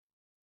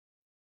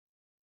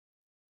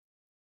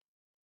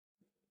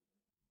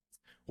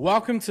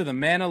Welcome to the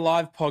Man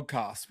Alive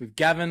podcast with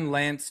Gavin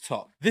Lance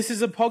Top. This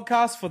is a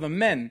podcast for the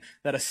men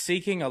that are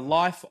seeking a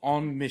life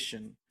on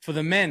mission. For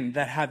the men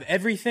that have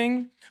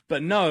everything,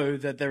 but know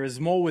that there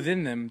is more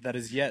within them that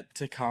is yet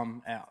to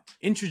come out.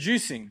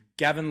 Introducing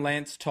Gavin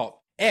Lance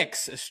Top,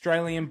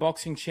 ex-Australian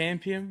boxing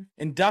champion,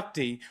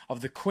 inductee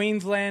of the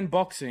Queensland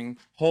Boxing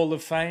Hall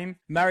of Fame,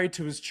 married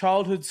to his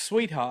childhood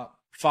sweetheart,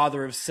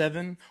 father of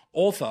 7,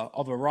 author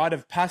of A Rite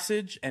of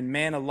Passage and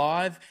Man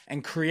Alive,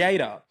 and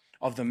creator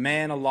of the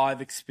Man Alive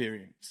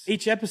experience.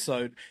 Each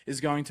episode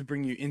is going to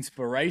bring you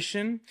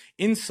inspiration,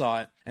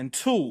 insight, and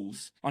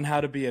tools on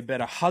how to be a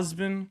better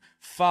husband,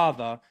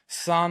 father,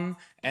 son,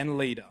 and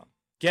leader.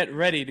 Get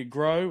ready to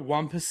grow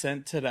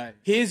 1% today.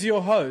 Here's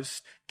your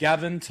host,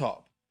 Gavin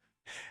Top.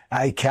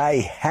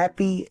 Okay,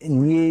 Happy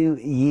New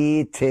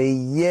Year to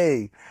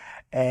you.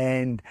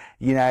 And,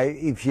 you know,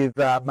 if you've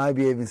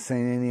maybe even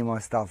seen any of my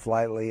stuff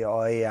lately,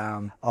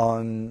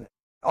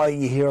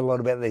 you hear a lot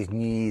about these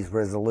New Year's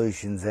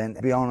resolutions, and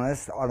to be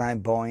honest, I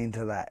don't buy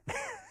into that.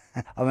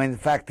 I mean, the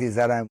fact is,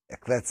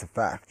 that's a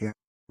fact. You know,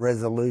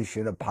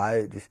 resolution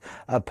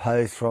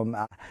opposed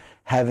from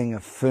having a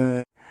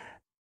firm,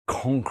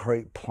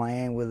 concrete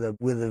plan with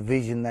a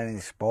vision that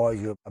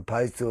inspires you,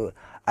 opposed to,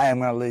 hey, I'm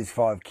going to lose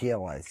 5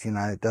 kilos. You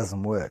know, it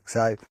doesn't work.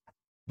 So,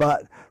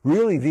 but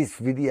really, this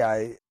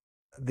video,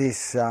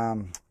 this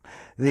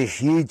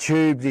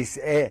YouTube,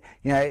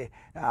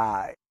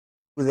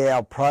 with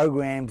our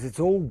programs, it's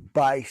all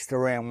based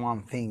around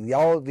one thing. The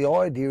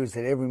idea is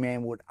that every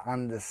man would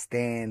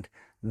understand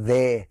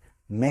their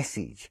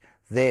message,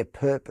 their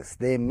purpose,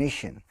 their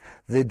mission,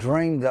 the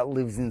dream that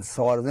lives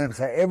inside of them.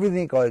 So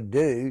everything I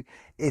do,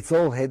 it's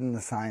all heading the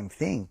same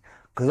thing,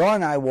 because I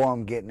know why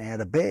I'm getting out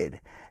of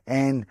bed.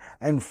 And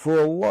for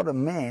a lot of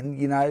men,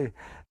 you know,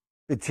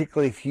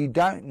 particularly if you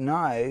don't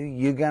know,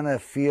 you're going to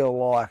feel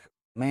like,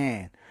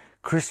 man,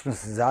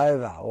 Christmas is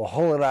over or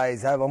holiday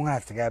is over, I'm going to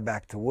have to go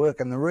back to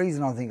work. And the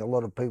reason I think a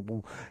lot of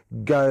people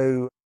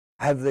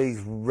have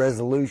these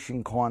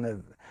resolution kind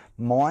of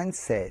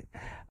mindset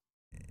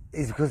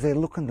is because they're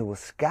looking to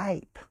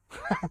escape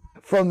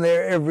from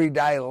their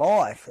everyday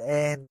life.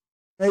 And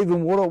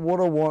even what I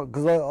want,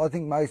 because I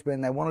think most men,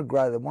 they want to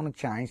grow, they want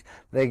to change,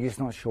 they're just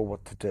not sure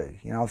what to do.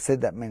 You know, I've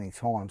said that many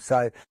times.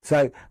 So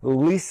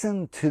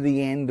listen to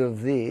the end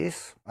of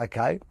this,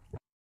 okay?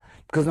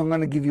 Because I'm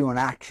going to give you an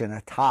action,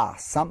 a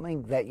task,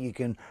 something that you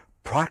can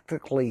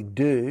practically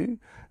do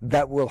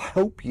that will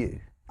help you.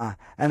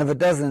 And if it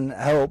doesn't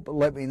help,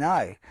 let me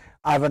know.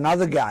 I have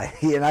another go,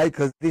 you know,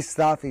 because this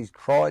stuff is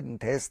tried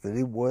and tested.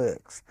 It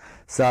works.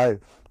 So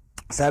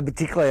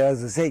particularly,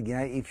 as I said, you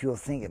know, if you're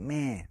thinking,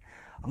 man,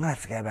 I'm going to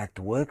have to go back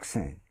to work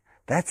soon,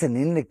 that's an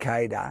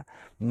indicator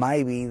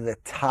maybe the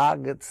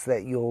targets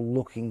that you're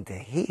looking to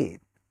hit,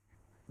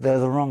 they're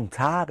the wrong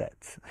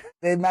targets.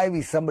 There may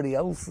be somebody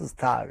else's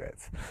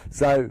targets.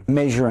 So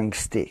measuring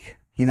stick,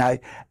 you know,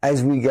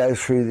 as you go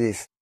through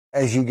this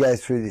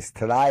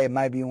today, and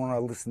maybe you want to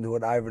listen to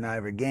it over and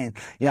over again,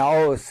 you know,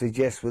 I always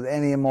suggest with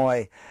any of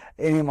my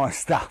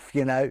stuff,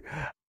 you know,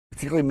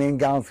 particularly men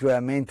going through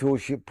our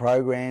mentorship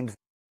programs,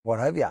 what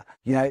have you,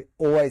 you know,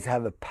 always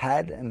have a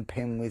pad and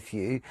pen with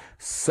you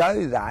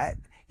so that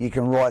you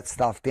can write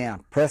stuff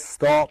down. Press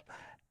stop,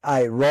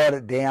 write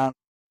it down,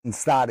 and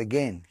start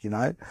again, you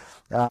know.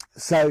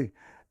 So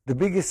the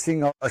biggest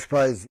thing, I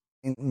suppose,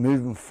 in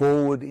moving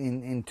forward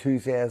in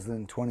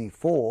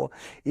 2024,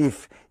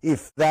 if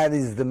that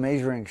is the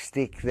measuring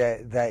stick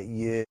that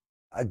you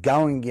are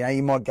going, you know,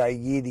 you might go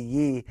year to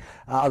year.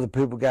 Other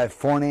people go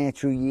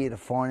financial year to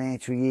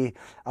financial year.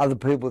 Other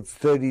people, it's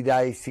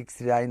 30-day,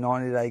 60-day,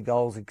 90-day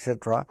goals,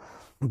 etc.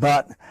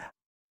 But,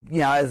 you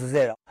know, as I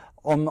said,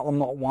 I'm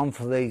not one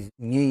for these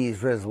New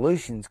Year's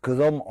resolutions, because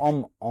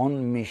I'm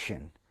on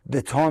mission.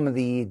 The time of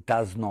the year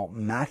does not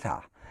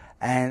matter.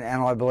 And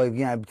I believe,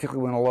 you know,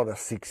 particularly when a lot of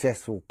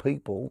successful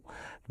people,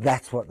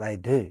 that's what they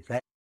do. They're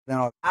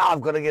like,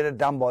 I've got to get it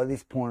done by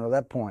this point or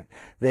that point.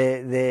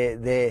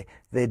 They're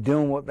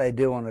doing what they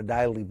do on a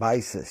daily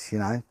basis, you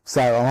know.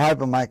 So I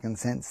hope I'm making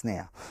sense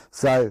now.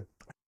 So,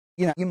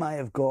 you know, you may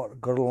have got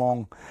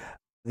along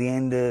the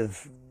end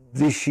of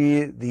this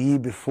year, the year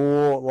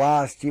before,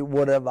 last year,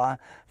 whatever.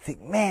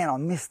 Think, man, I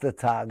missed the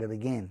target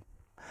again.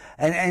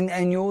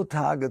 And your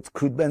targets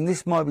could be, and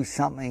this might be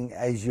something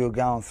as you're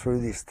going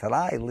through this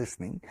today,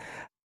 listening,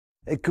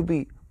 it could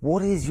be,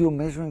 what is your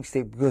measuring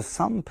stick? Because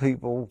some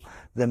people,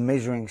 the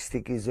measuring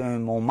stick is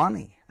earn more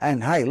money.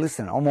 And hey,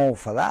 listen, I'm all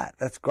for that.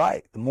 That's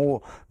great. The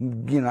more,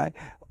 you know,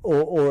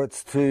 or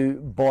it's to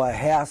buy a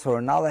house or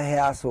another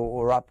house,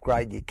 or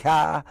upgrade your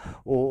car,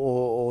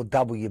 or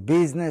double your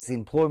business,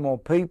 employ more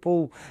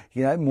people,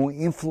 you know, more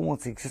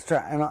influence,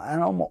 etc.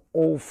 And I'm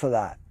all for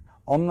that.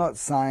 I'm not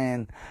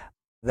saying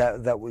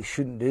that we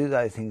shouldn't do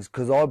those things,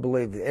 because I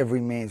believe that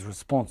every man's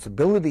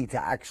responsibility to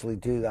actually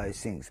do those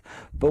things.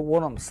 But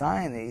what I'm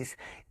saying is,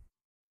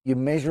 your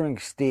measuring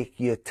stick,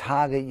 your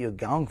target you're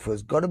going for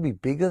has got to be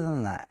bigger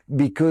than that.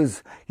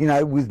 Because, you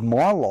know, with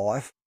my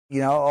life,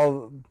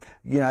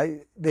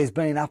 There's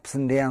been ups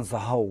and downs the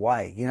whole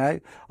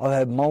way. I've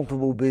had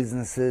multiple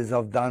businesses.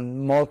 I've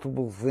done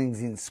multiple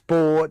things in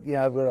sport.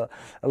 I've got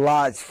a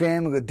large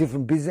family, I've got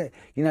different business.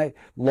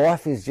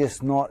 Life is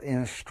just not in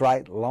a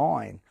straight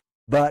line.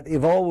 But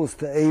if I was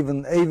to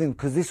even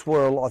because this is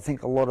where I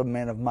think a lot of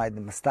men have made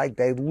the mistake,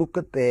 they look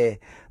at their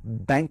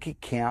bank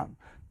account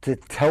to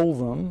tell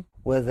them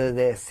whether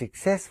they're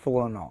successful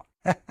or not.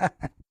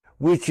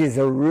 Which is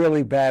a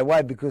really bad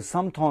way, because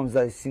sometimes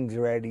those things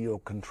are out of your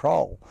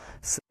control.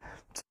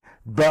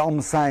 But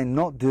I'm saying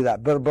not do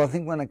that. But I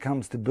think when it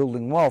comes to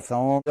building wealth,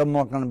 I'm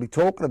not going to be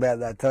talking about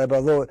that today,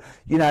 but I thought,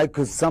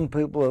 because some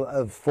people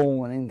have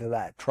fallen into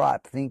that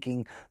trap,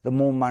 thinking the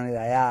more money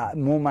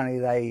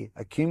they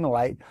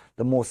accumulate,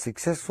 the more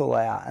successful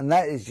they are. And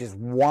that is just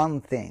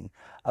one thing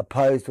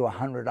opposed to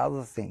 100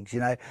 other things,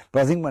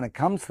 But I think when it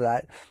comes to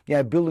that,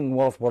 building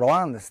wealth, what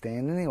I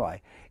understand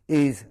anyway,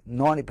 is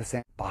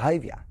 90%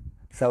 behaviour.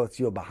 So it's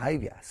your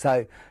behaviour.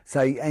 So,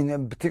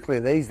 and particularly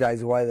these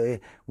days, the way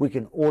that we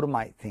can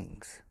automate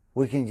things.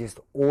 We can just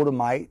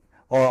automate,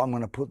 I'm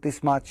going to put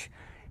this much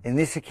in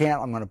this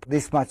account, I'm going to put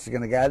this much is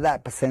going to go,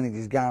 that percentage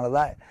is going to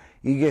that.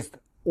 You just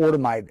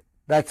automate it.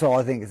 That's all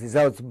I think it is.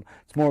 So it's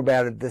more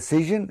about a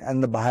decision,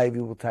 and the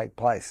behaviour will take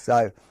place.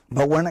 So,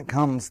 but when it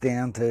comes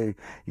down to,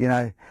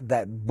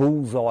 that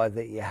bullseye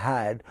that you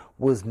had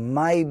was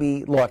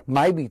maybe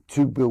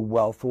to build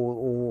wealth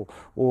or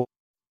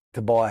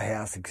to buy a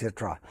house,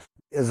 etc.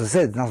 As I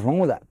said, there's nothing wrong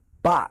with that.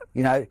 But,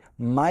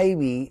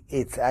 maybe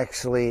it's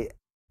actually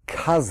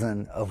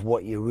cousin of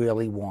what you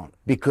really want.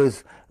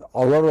 Because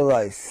a lot of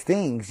those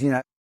things,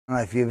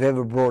 if you've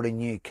ever brought a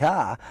new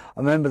car, I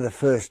remember the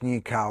first new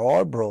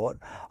car I brought,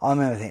 I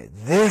remember thinking,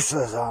 this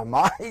is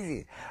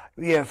amazing.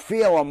 You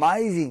feel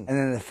amazing. And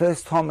then the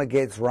first time it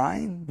gets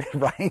rained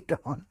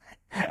on,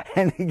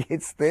 and it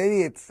gets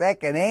dirty, it's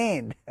second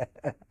hand.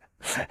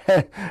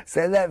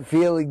 So that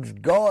feeling's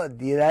gone,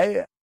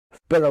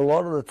 But a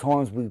lot of the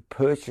times we're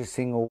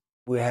purchasing, or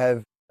we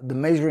have the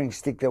measuring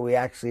stick that we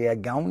actually are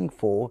going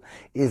for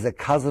is a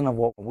cousin of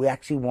what we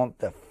actually want,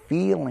 the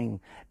feeling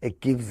it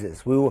gives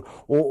us.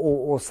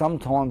 Or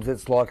sometimes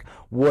it's like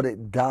what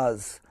it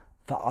does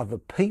for other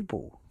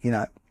people,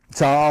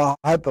 So I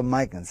hope I'm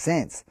making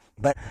sense.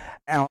 But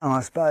and I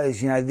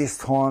suppose, this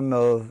time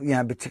of,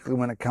 particularly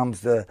when it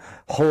comes to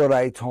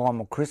holiday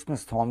time or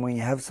Christmas time, when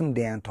you have some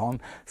downtime,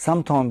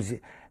 sometimes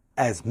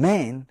as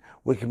men,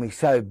 we can be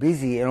so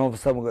busy and all of a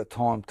sudden we've got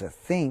time to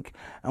think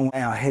and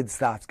our head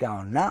starts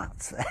going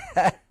nuts.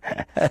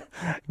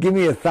 Give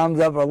me a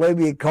thumbs up or leave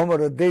me a comment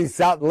or do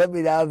something. Let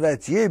me know if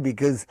that's you,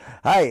 because,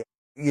 hey,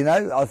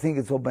 I think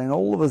it's been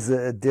all of us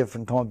at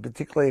different times,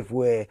 particularly if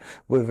we're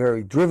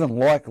very driven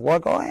like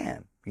I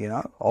am.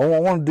 I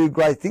want to do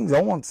great things.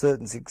 I want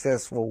certain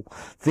successful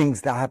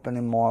things to happen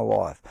in my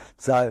life.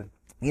 So,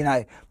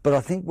 but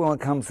I think when it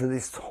comes to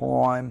this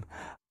time,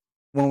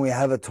 when we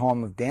have a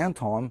time of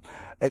downtime,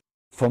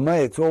 for me,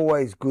 it's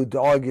always good to,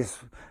 I'm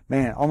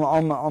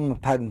a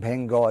pad and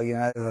pen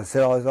guy, as I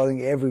said, I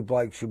think every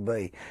bloke should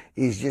be,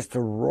 is just to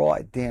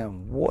write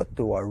down, what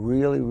do I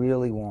really,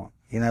 really want?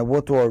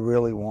 What do I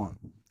really want?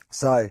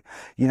 So,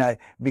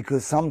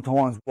 because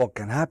sometimes what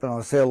can happen,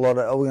 I see a lot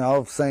of,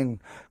 I've seen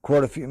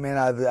quite a few men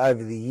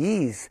over the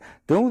years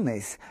doing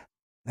this,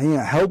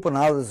 helping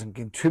others and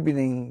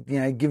contributing,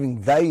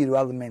 giving value to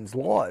other men's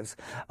lives.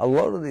 A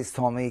lot of this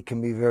time it can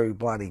be very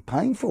bloody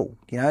painful.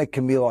 It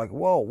can be like,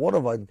 whoa, what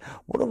have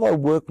I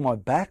worked my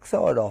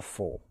backside off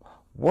for?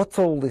 What's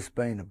all this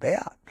been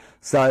about?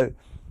 So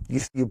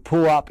you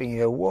pull up and you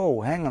go,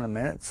 whoa, hang on a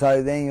minute.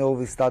 So then all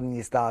of a sudden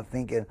you start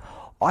thinking,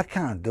 I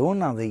can't do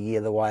another year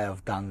the way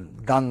I've done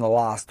the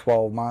last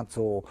 12 months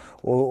or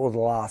the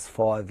last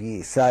 5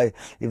 years. So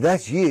if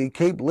that's you,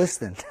 keep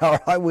listening. All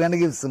right, we're going to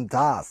give some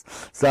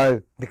tasks.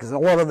 So because a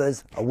lot of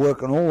us are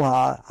working all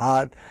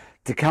hard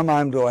to come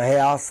home to a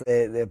house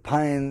they're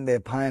paying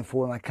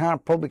for, and they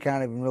probably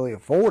can't even really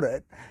afford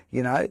it,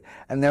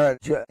 and they're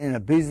in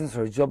a business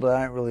or a job they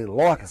don't really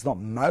like. It's not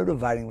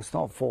motivating, it's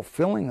not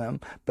fulfilling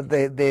them, but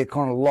they're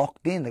kind of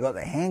locked in. They've got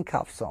their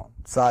handcuffs on.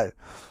 So,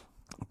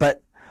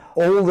 but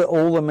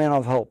all the men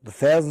I've helped, the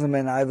thousands of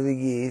men over the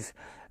years,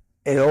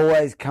 it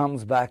always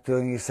comes back to,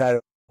 and you say,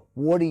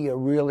 what do you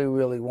really,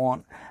 really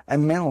want?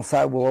 And men will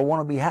say, well, I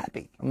want to be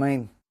happy. I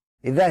mean,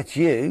 if that's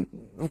you,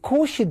 of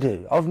course you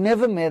do. I've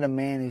never met a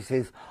man who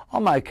says,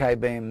 I'm okay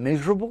being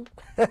miserable.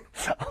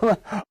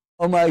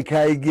 I'm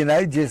okay,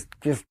 just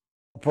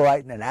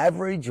operating an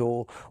average,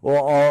 or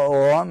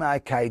I'm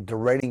okay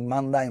dreading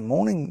Monday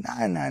morning.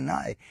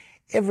 No.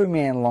 Every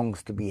man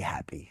longs to be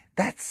happy.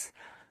 That's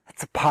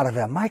a part of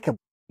our makeup.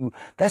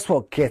 That's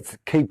what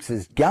keeps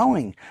us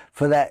going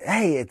for that.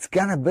 Hey, it's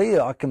going to be,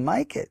 I can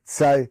make it.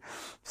 So,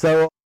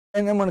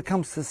 and then when it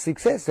comes to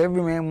success,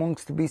 every man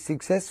wants to be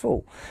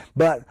successful.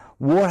 But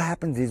what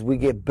happens is we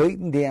get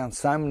beaten down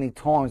so many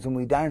times and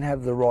we don't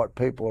have the right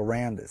people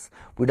around us.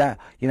 We don't,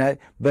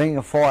 being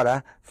a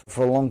fighter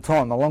for a long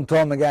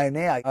time ago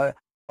now,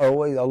 I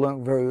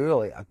learned very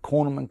early, a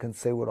cornerman can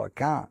see what I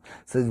can't.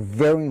 So it's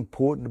very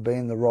important to be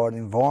in the right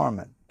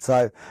environment.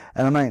 So,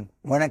 and I mean,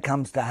 when it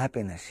comes to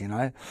happiness, you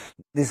know,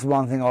 this is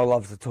one thing I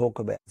love to talk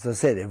about. As I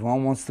said,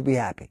 everyone wants to be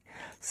happy.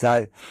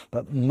 So,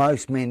 but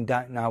most men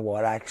don't know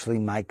what actually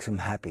makes them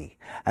happy.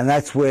 And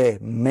that's where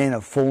men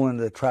have fallen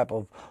into the trap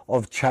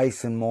of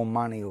chasing more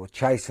money or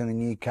chasing a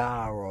new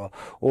car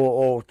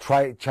or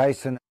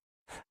chasing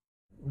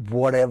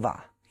whatever,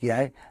 you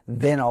know,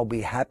 then I'll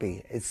be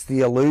happy. It's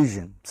the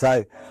illusion.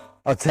 So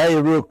I'll tell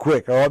you real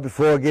quick, all right,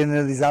 before I get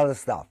into this other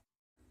stuff.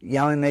 You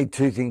only need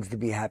two things to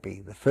be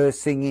happy. The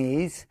first thing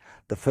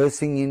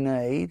you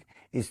need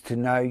is to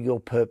know your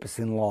purpose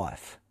in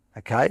life,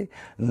 okay?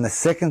 And the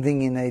second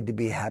thing you need to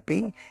be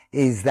happy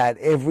is that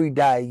every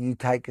day you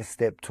take a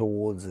step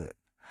towards it.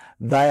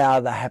 They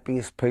are the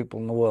happiest people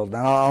in the world.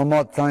 And I'm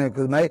not saying it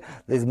because me,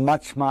 there's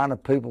much smarter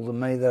people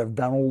than me that have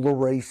done all the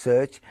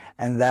research,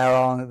 and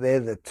they're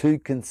the two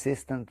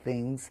consistent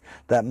things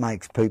that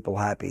makes people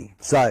happy.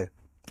 So,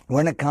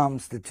 when it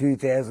comes to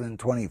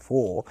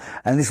 2024,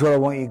 and this is what I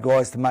want you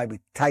guys to maybe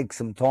take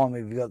some time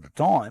if you've got the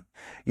time,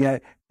 you know,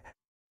 it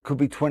could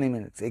be 20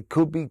 minutes. It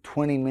could be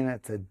 20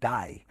 minutes a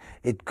day.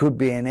 It could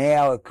be an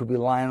hour. It could be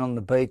laying on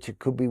the beach. It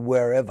could be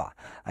wherever,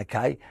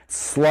 okay?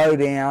 Slow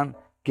down,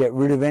 get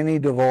rid of any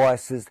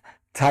devices,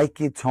 take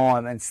your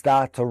time and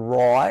start to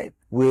write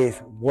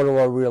with what do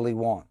I really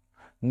want?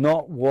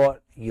 Not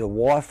what your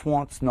wife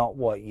wants, not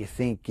what you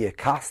think your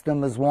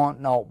customers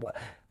want, not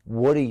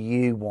what do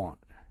you want?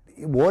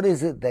 What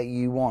is it that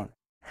you want?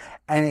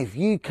 And if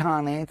you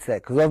can't answer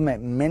that, because I've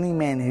met many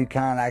men who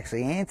can't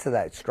actually answer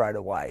that straight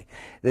away,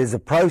 there's a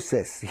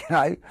process, you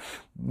know.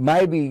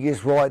 Maybe you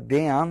just write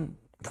down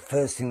the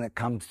first thing that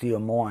comes to your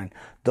mind.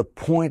 The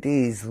point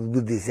is,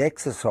 with this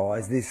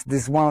exercise, this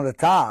is one of the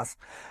tasks,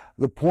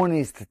 the point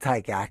is to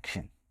take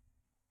action.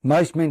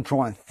 Most men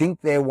try and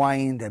think their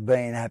way into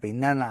being happy.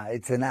 No,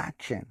 it's an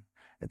action.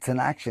 It's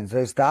an action.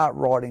 So start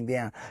writing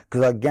down,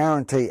 because I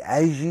guarantee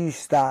as you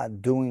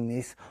start doing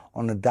this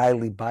on a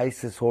daily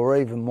basis, or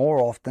even more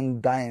often,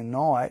 day and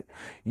night,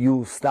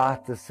 you'll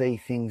start to see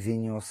things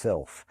in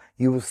yourself.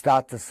 You will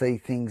start to see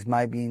things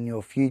maybe in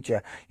your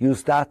future. You'll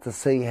start to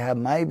see how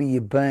maybe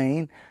you've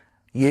been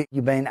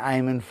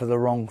aiming for the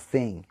wrong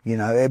thing. You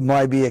know, it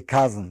might be a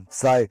cousin.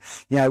 So,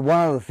 you know,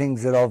 one of the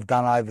things that I've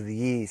done over the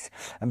years,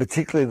 and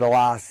particularly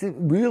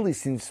really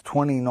since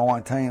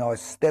 2019, I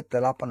stepped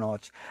it up a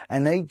notch.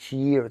 And each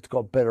year it's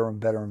got better and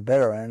better and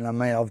better. And I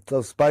mean,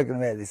 I've spoken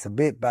about this a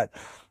bit, but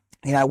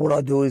you know, what I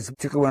do is,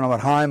 particularly when I'm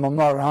at home, I'm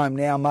not at home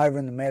now, I'm over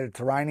in the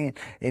Mediterranean,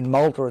 in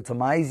Malta. It's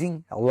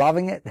amazing. I'm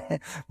loving it.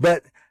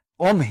 But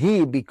I'm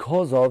here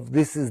because of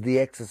this is the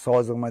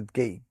exercise I'm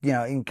going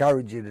to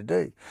encourage you to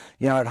do.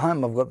 You know, at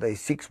home I've got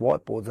these 6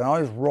 whiteboards and I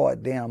just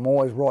write down. I'm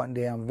always writing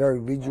down. I'm a very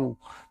visual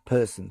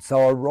person.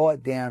 So I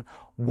write down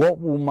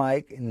what will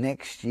make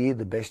next year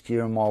the best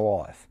year of my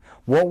life.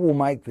 What will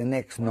make the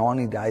next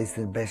 90 days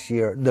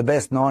the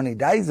best 90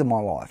 days of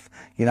my life,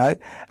 you know,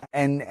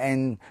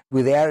 and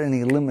without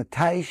any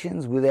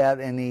limitations, without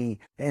any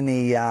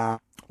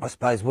I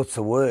suppose, what's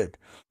the word?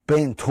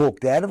 Being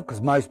talked out of, because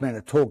most men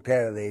are talked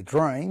out of their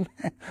dream,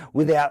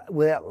 without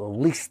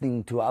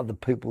listening to other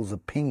people's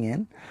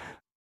opinion.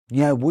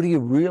 You know, what do you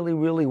really,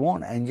 really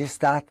want? And just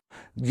start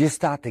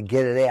to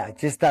get it out.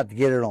 Just start to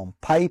get it on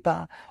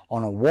paper,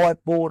 on a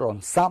whiteboard,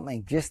 on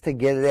something, just to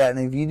get it out.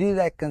 And if you do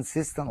that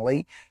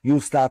consistently, you'll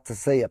start to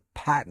see a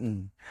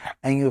pattern.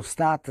 And you'll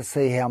start to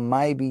see how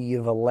maybe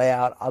you've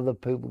allowed other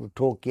people to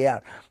talk you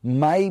out.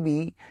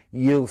 Maybe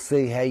you'll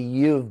see how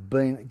you've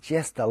been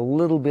just a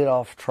little bit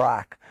off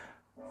track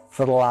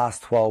for the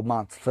last 12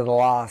 months, for the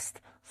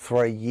last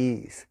 3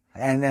 years.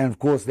 And of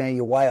course, now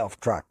you're way off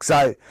track.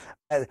 So,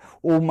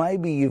 or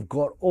maybe you've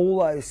got all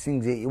those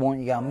things that you want.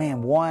 You go,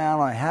 man, why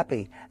aren't I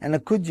happy? And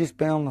it could just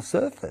be on the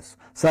surface.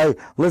 So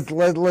let's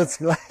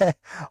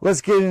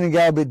get in and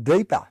go a bit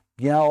deeper.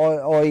 You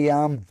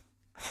know,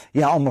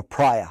 I'm a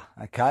prayer,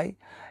 okay?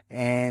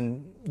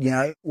 And, you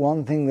know,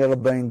 one thing that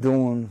I've been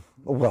doing,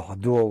 well, I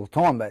do all the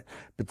time, but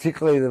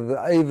particularly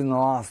even the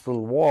last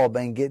little while, I've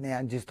been getting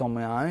out just on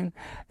my own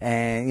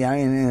and, you know,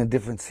 in a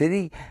different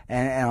city,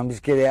 and I'm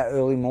just getting out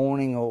early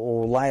morning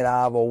or late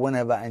hour or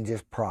whenever and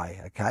just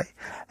pray, okay?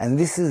 And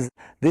this is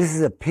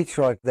a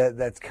picture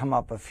that's come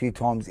up a few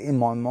times in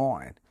my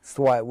mind. It's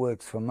the way it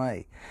works for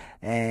me.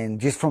 And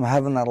just from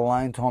having that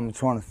alone time and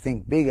trying to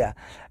think bigger,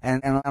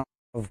 and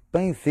I've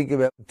been thinking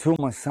about, 2 of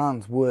my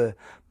sons were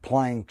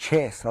playing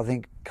chess, I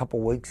think, a couple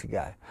of weeks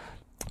ago.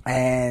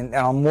 And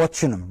I'm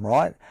watching them,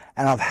 right?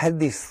 And I've had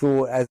this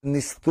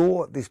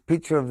this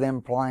picture of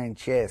them playing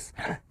chess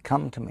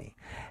come to me.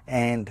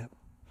 And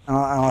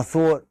I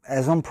thought,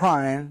 as I'm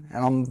praying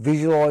and I'm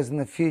visualizing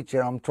the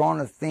future, I'm trying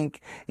to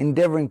think,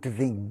 endeavoring to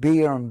think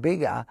bigger and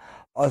bigger,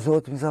 I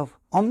thought to myself,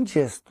 I'm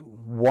just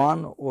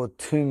 1 or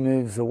 2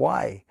 moves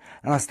away.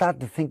 And I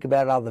started to think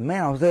about other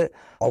men.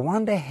 I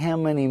wonder how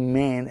many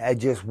men are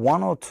just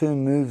 1 or 2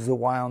 moves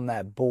away on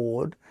that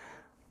board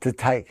to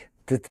take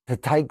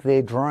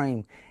their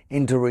dream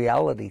into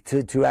reality,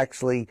 to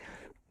actually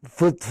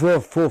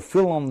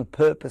fulfill on the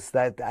purpose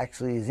that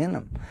actually is in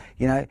them,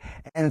 you know.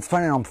 And it's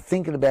funny, I'm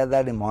thinking about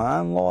that in my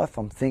own life.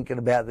 I'm thinking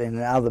about that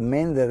in other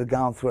men that are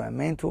going through our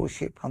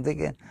mentorship. I'm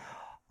thinking,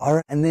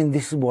 and then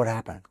this is what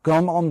happened.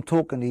 I'm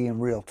talking to you in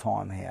real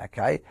time here,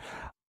 okay?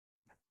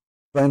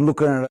 Been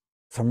looking at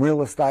some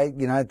real estate,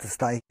 you know, to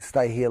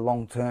stay here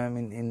long term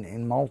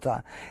in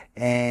Malta.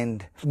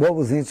 And what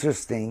was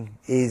interesting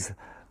is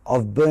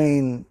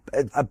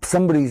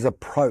somebody's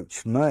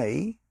approached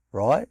me,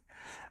 right?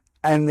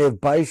 And they're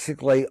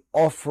basically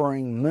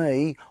offering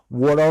me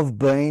what I've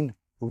been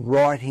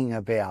writing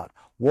about.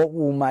 What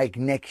will make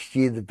next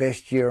year the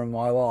best year of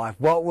my life?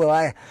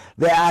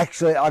 They're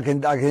actually, I can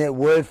get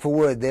word for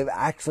word, they've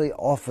actually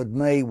offered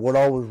me what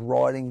I was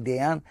writing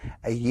down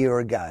a year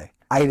ago,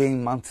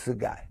 18 months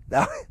ago.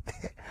 And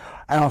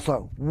I was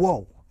like,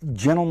 whoa,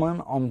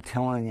 gentlemen, I'm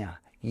telling you,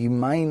 you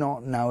may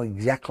not know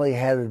exactly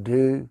how to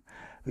do,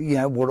 you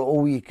know, what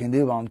all you can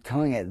do, but I'm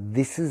telling you,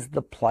 this is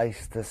the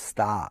place to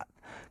start.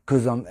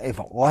 Because if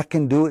I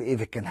can do it,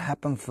 if it can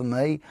happen for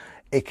me,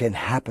 it can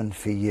happen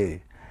for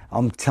you.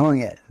 I'm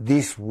telling you,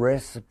 this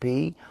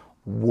recipe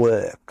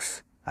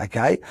works,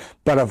 okay?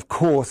 But of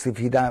course, if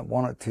you don't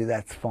want it to,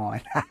 that's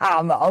fine.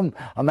 I'm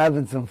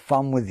having some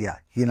fun with you,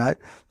 you know?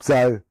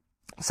 So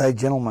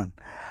gentlemen,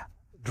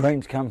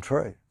 dreams come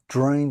true.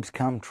 Dreams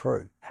come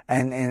true.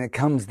 And it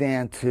comes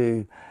down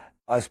to,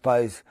 I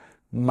suppose,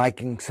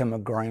 making some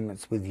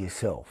agreements with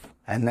yourself.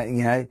 And that,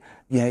 you know,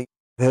 you've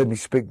heard me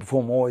speak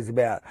before, I'm always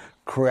about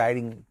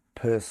creating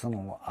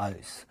personal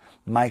oaths,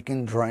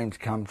 making dreams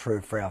come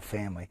true for our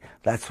family.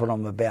 That's what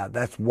I'm about.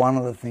 That's one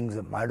of the things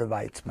that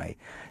motivates me.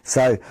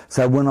 So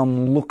when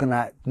I'm looking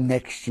at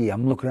next year,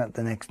 I'm looking at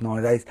the next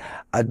 9 days,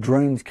 are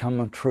dreams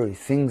coming true,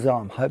 things that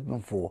I'm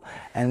hoping for.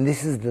 And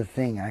this is the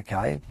thing,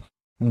 okay?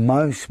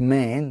 Most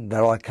men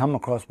that I come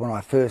across when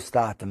I first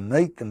start to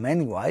meet them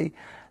anyway,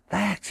 they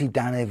actually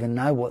don't even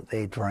know what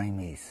their dream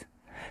is.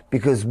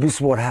 Because this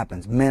is what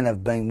happens. Men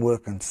have been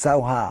working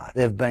so hard.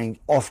 They've been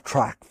off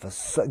track for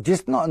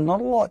just not a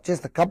lot,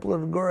 just a couple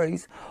of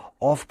degrees,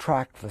 off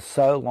track for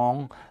so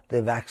long,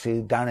 they've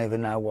actually don't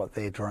even know what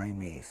their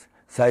dream is.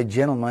 So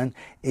gentlemen,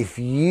 if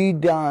you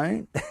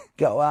don't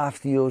go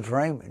after your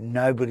dream,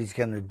 nobody's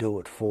going to do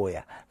it for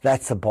you.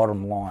 That's the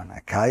bottom line,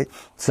 okay?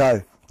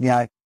 So, you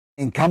know,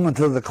 in coming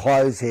to the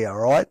close here,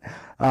 right?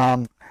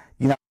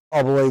 You know,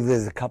 I believe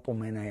there's a couple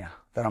men here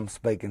that I'm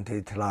speaking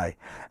to today.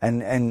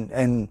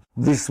 And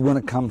this, when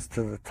it comes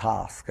to the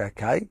task,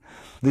 okay?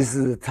 This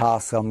is the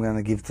task I'm going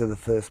to give to the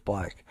first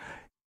bloke.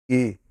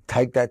 You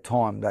take that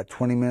time, that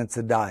 20 minutes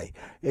a day.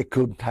 It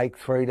could take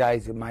 3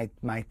 days. It may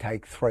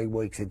take 3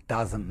 weeks. It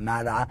doesn't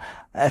matter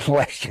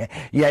unless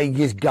you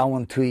just go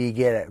until you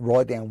get it.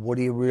 Write down, what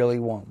do you really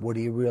want? What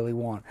do you really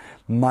want?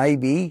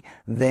 Maybe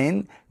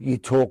then you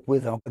talk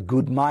with a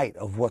good mate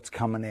of what's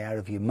coming out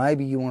of you.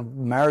 Maybe you want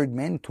married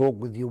men, talk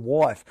with your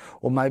wife,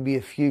 or maybe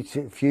a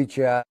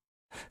future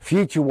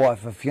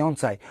wife or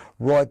fiance.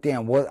 Write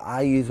down, what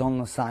are you on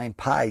the same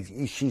page?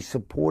 Is she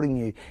supporting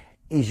you?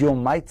 Is your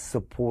mate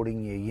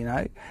supporting you, you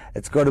know?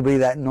 It's got to be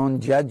that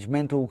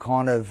non-judgmental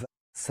kind of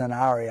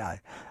scenario.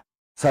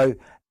 So,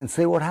 and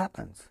see what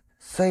happens.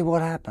 See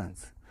what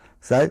happens.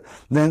 So,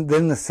 then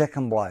the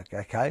second bloke,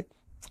 okay,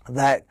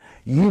 that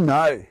you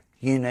know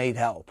you need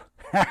help.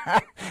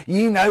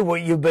 You know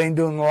what you've been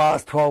doing the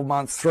last 12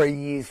 months, 3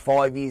 years,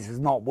 5 years is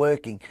not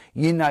working.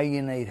 You know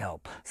you need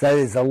help. So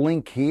there's a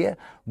link here.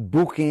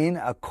 Book in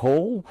a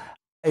call,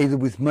 either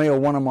with me or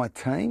one of my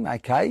team,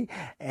 okay?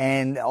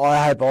 And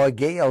I hope I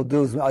get you.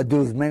 I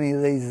do as many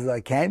of these as I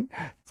can.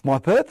 It's my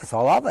purpose. I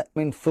love it. I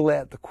mean, fill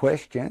out the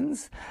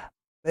questions.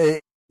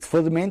 It's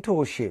for the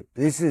mentorship.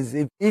 This is,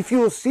 if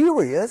you're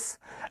serious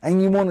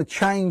and you want to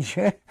change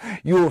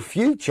your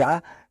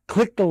future,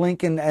 click the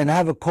link and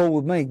have a call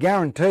with me.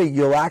 Guarantee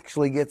you'll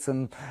actually get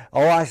I'll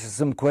ask you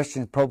some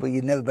questions probably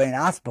you've never been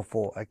asked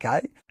before,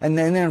 okay? And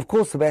then of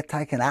course, about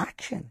taking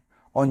action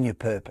on your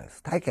purpose,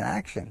 taking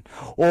action.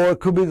 Or it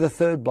could be the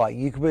third bloke.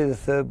 You could be the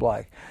third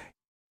bloke.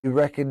 You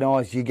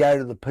recognise, you go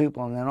to the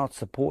people and they're not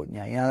supporting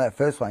you. You know, that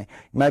first one,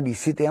 maybe you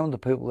sit down with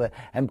the people there,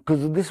 and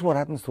because this is what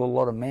happens to a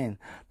lot of men.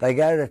 They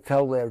go to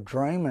tell their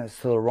dream and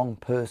it's to the wrong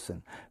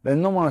person. But I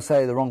don't want to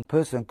say the wrong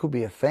person. It could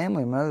be a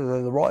family member.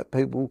 They're the right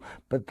people,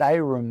 but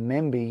they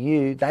remember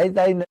you. They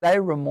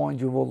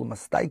remind you of all the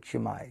mistakes you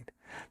made.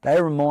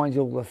 They remind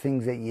you of the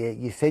things that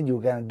you said you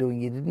were going to do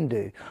and you didn't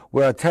do.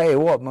 Well, I tell you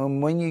what,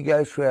 when you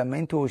go through our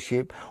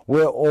mentorship,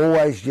 we're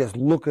always just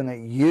looking at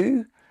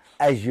you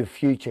as your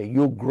future.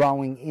 You're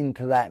growing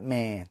into that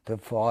man to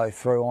follow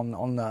through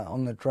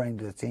on the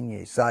dreams that's in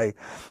you. So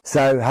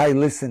hey,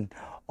 listen,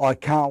 I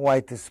can't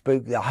wait to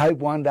speak with you. I hope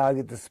one day I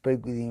get to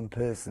speak with you in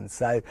person.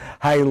 So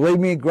hey, leave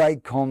me a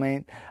great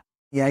comment.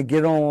 You know,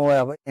 get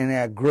on in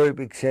our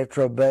group,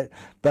 etc. But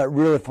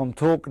really, if I'm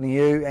talking to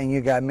you and you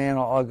go, man,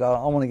 I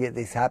want to get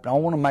this happen. I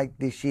want to make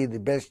this year the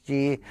best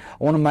year.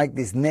 I want to make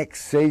this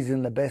next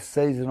season the best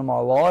season of my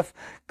life.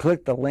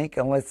 Click the link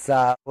and let's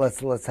have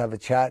a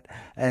chat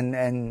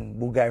and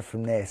we'll go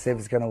from there. See if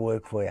it's going to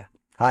work for you.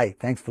 Hey,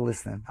 thanks for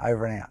listening.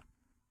 Over and out.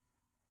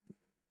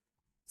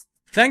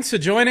 Thanks for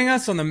joining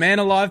us on the Man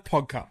Alive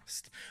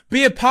podcast.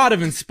 Be a part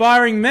of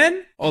inspiring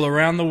men all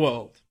around the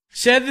world.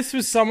 Share this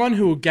with someone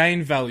who will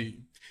gain value.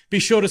 Be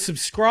sure to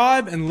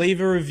subscribe and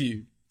leave a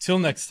review. Till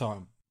next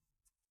time.